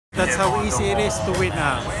That's how easy it is to win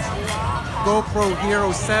a GoPro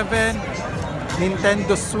Hero 7,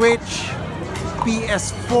 Nintendo Switch,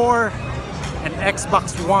 PS4, and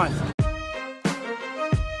Xbox One.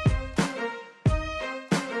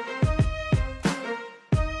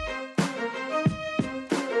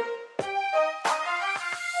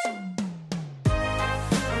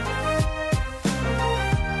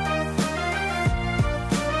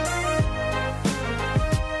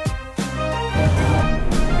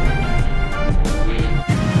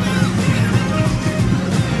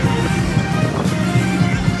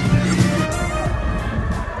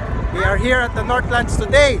 Here at the Northlands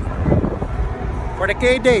today for the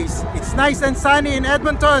KDays. It's nice and sunny in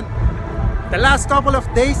Edmonton. The last couple of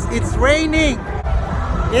days it's raining.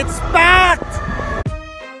 It's packed!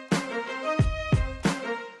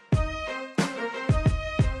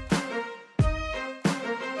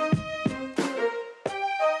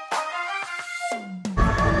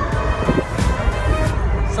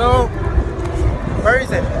 So, where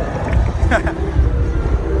is it?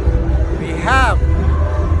 We have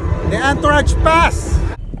the Entourage Pass!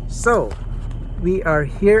 So, we are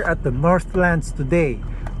here at the Northlands today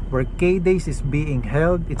where KDays is being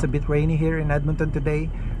held. It's a bit rainy here in Edmonton today,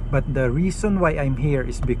 but the reason why I'm here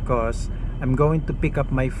is because I'm going to pick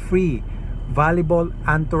up my free volleyball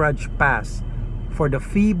Entourage Pass for the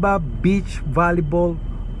Fivb Beach Volleyball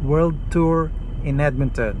World Tour in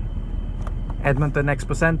Edmonton. Edmonton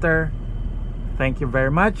Expo Center, thank you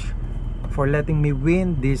very much for letting me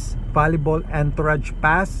win this volleyball Entourage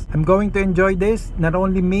Pass. I'm going to enjoy this, not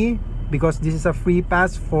only me, because this is a free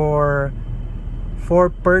pass for 4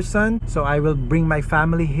 person, so I will bring my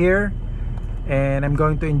family here and I'm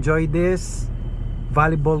going to enjoy this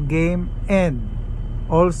volleyball game. And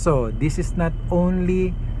also, this is not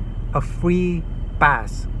only a free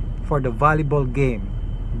pass for the volleyball game,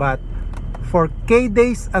 but for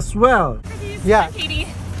KDays as well. Yeah, I'm Katie.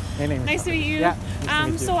 Nice to meet you. Yeah,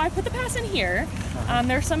 so I put the pass in here.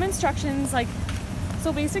 There's some instructions, like,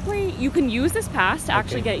 so basically you can use this pass to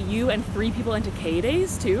actually get you and 3 people into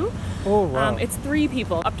KDays too. Oh wow. It's 3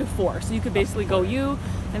 people up to 4, so you could basically go you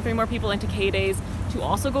and 3 more people into KDays to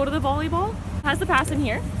also go to the volleyball. It has the pass in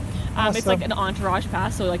here. Awesome. It's like an entourage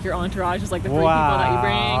pass, so like your entourage is like the 3 people that you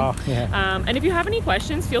bring. Yeah. And if you have any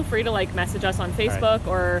questions, feel free to like message us on Facebook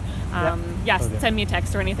or send me a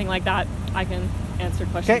text or anything like that. I can answer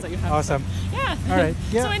questions that you have. Awesome. So, yeah. All right.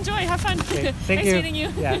 Yeah. So enjoy, have fun. Okay. Thank nice you. meeting you.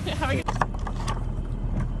 Yeah. Have a good.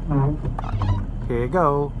 Here you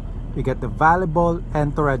go. You get the volleyball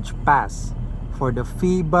Entourage Pass for the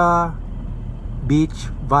Fivb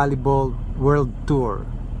Beach Volleyball World Tour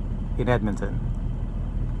in Edmonton.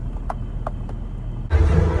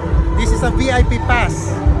 This is a VIP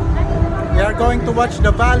pass. We are going to watch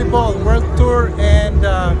the Volleyball World Tour and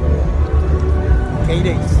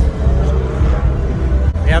KDays.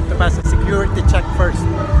 We have to pass a security check first.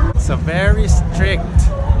 It's a very strict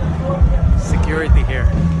security here.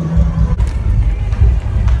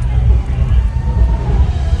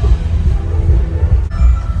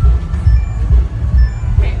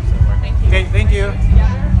 Okay, thank you.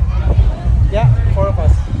 Yeah, 4 of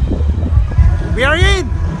us. We are in!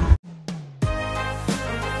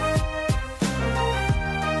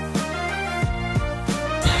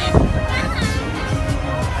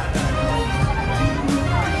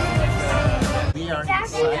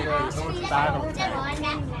 Battle tag.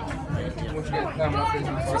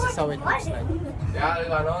 This is how it looks like.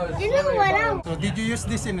 So did you use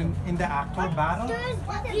this in the actual battle?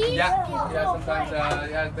 Yeah,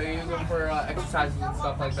 sometimes they use them for exercises and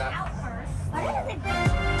stuff like that.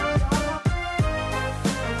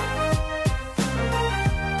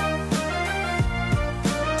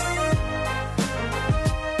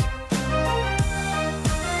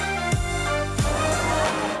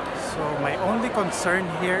 My only concern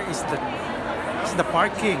here is the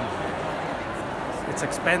parking. It's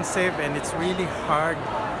expensive and it's really hard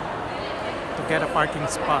to get a parking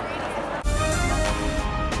spot.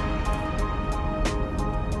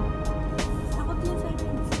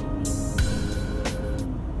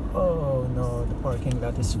 Oh no, the parking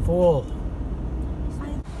lot is full.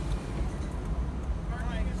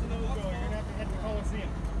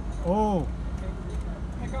 Oh.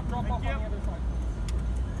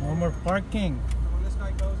 No more parking.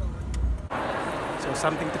 So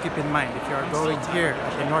something to keep in mind if you are going here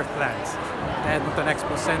at the Northlands, the Edmonton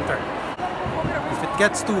Expo Center. If it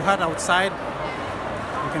gets too hot outside,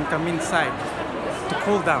 you can come inside to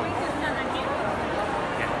cool down.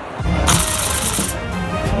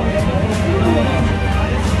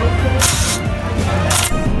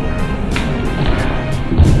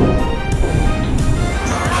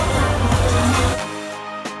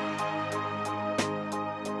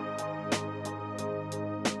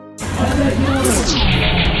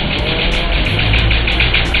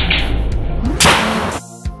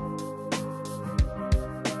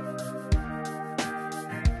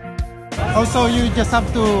 Also, you just have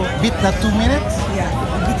to beat the 2 minutes? Yeah,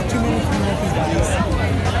 beat the 2 minutes and let these guys.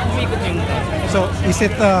 So, is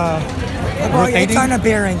it rotating? It's on a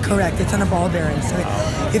bearing, correct. It's on a ball bearing. So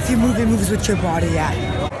if you move, it moves with your body, yeah.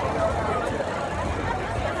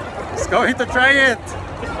 He's going to try it.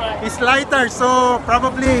 He's lighter, so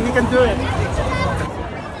probably he can do it.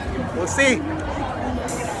 We'll see.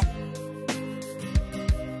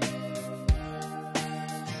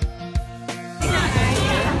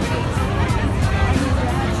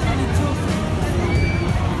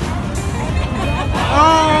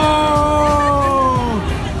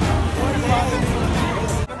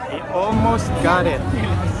 Almost got it.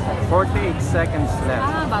 48 seconds left.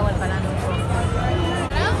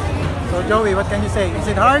 So Joey, what can you say? Is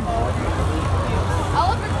it hard?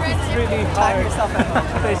 It's really hard,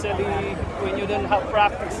 especially when you don't have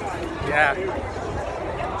practice. Yeah.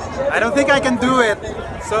 I don't think I can do it.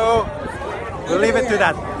 So we'll leave it to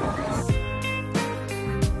that.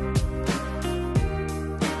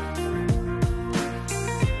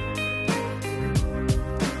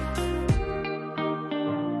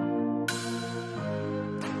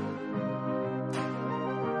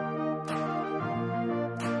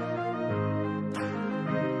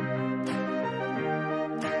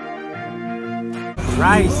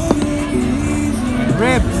 Rice,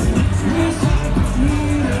 ribs.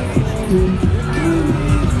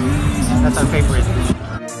 That's our favorite.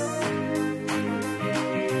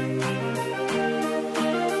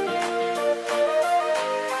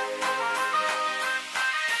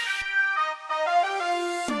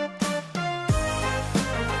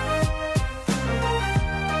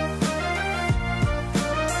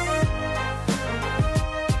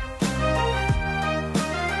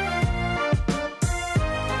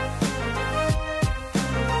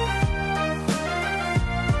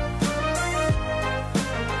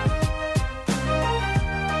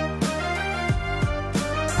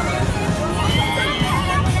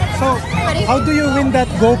 So, how do you win that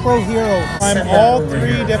GoPro Hero? I'm all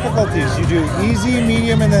 3 difficulties. You do easy,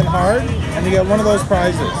 medium, and then hard, and you get one of those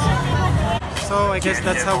prizes. So I guess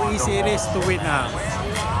that's how easy it is to win a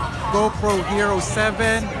GoPro Hero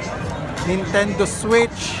 7, Nintendo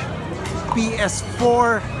Switch,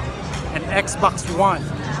 PS4, and Xbox One.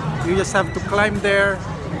 You just have to climb there,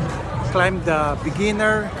 climb the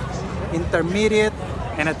beginner, intermediate,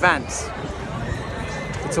 and advanced.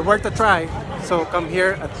 It's worth a try. So come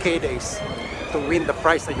here at KDays to win the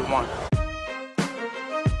prize that you want.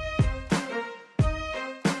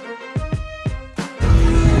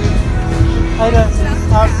 Hi there.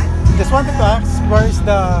 Just wanted to ask, where is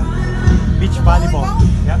the beach volleyball?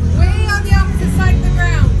 Yeah. Way on the opposite side of the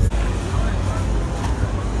grounds.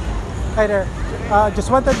 Hi there.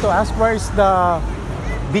 Just wanted to ask, where is the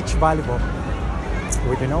beach volleyball?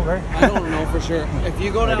 Would you know where? I don't know for sure. If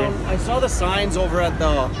you go down, I saw the signs over at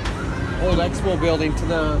the old expo building to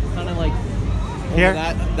the kind of like Here?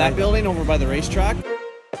 that building over by the racetrack.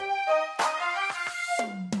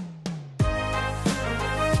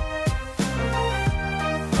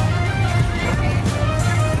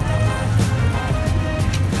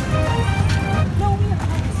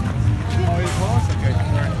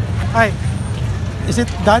 Hi. Is it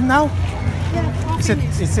done now? Yeah,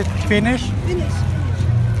 Is it finished? Finished.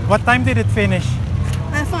 What time did it finish?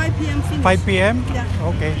 At 5 p.m. finished. 5 p.m? Yeah.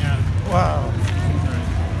 Okay. Wow.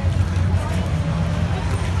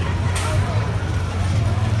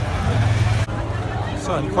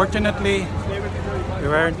 So unfortunately, we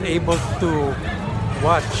weren't able to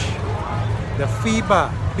watch the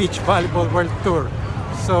Fivb Beach Volleyball World Tour.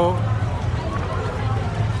 So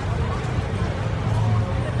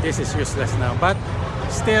this is useless now, but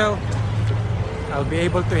still I'll be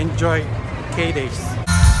able to enjoy KDays.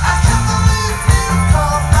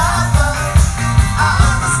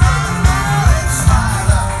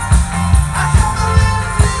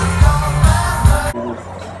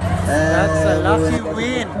 That's a lucky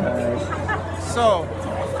win. So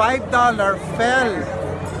 $5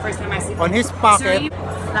 fell on his pocket,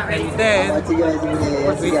 and then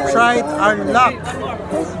we tried our luck.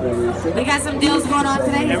 We got some deals going on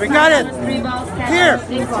today. And we got it. Here.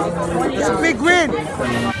 It's a big win.